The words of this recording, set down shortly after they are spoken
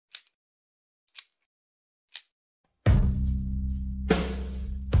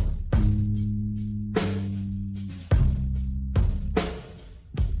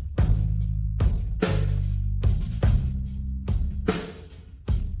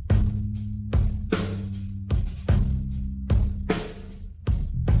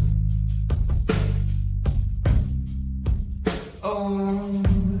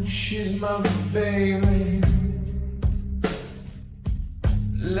my baby.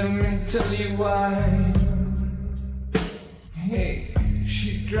 Let me tell you why. Hey,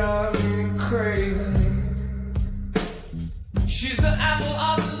 she drives me crazy. She's the apple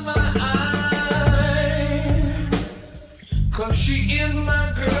of my eye, 'cause she is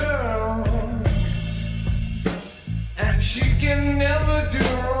my girl, and she can never do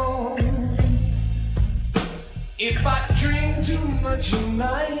wrong. If I drink too much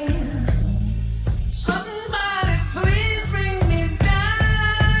tonight, somebody please bring me down.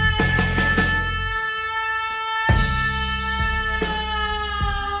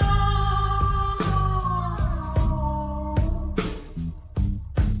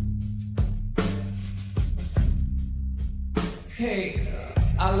 Hey,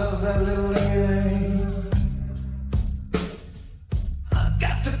 I love that little lady. I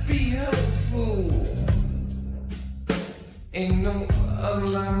got to be her fool. Ain't no other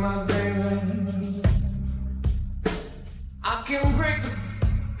like my baby. I can break the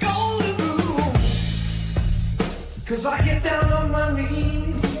golden rule, 'cause I get down on my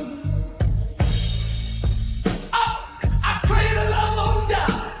knees. Oh, I pray the love won't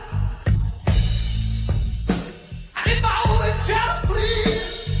die. And if I always try to please,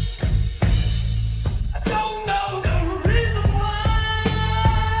 I don't know the reason why.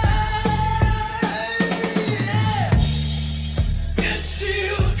 And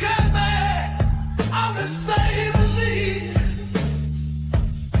she'll come back on the same as me.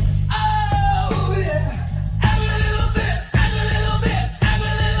 Oh yeah, every little bit, every little bit,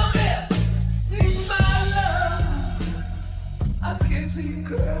 every little bit. My love, I give to you,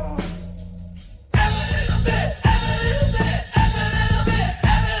 girl. Every little bit, every little bit, every little bit,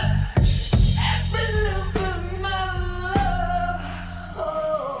 every little bit of my love. Oh.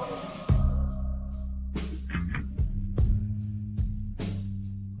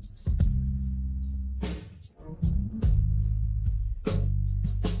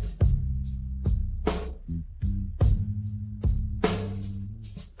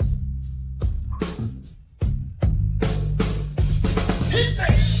 Hit me.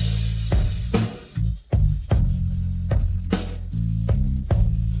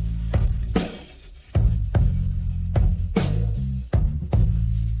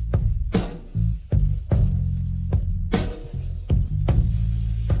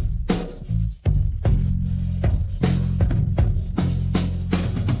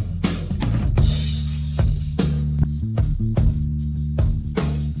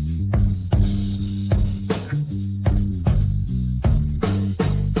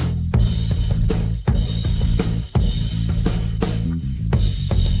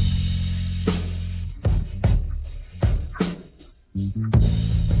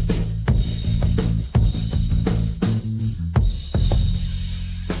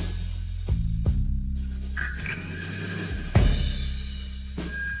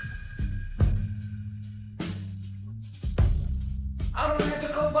 I don't have to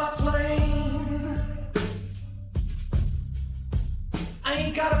go by plane. I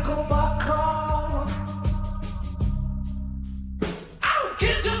ain't gotta go by car. I don't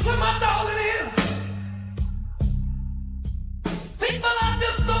care just where my darling is. People, I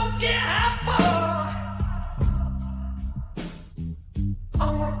just don't care how far.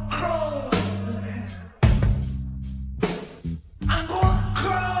 I'm gonna crawl. I'm gonna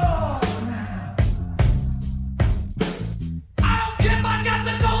crawl. I don't care if I got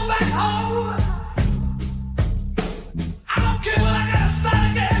to go back home. I don't care when I gotta start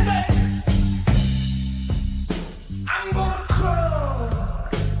again, baby. I'm gonna crawl.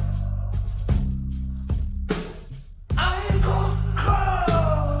 I'm gonna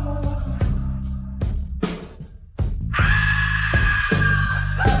crawl.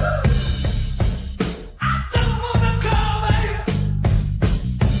 I don't wanna crawl, baby.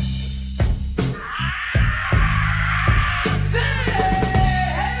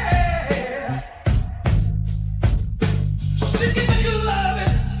 She give me good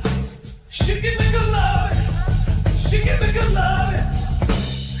loving. She give me good loving. She give me good loving.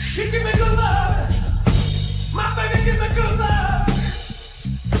 She give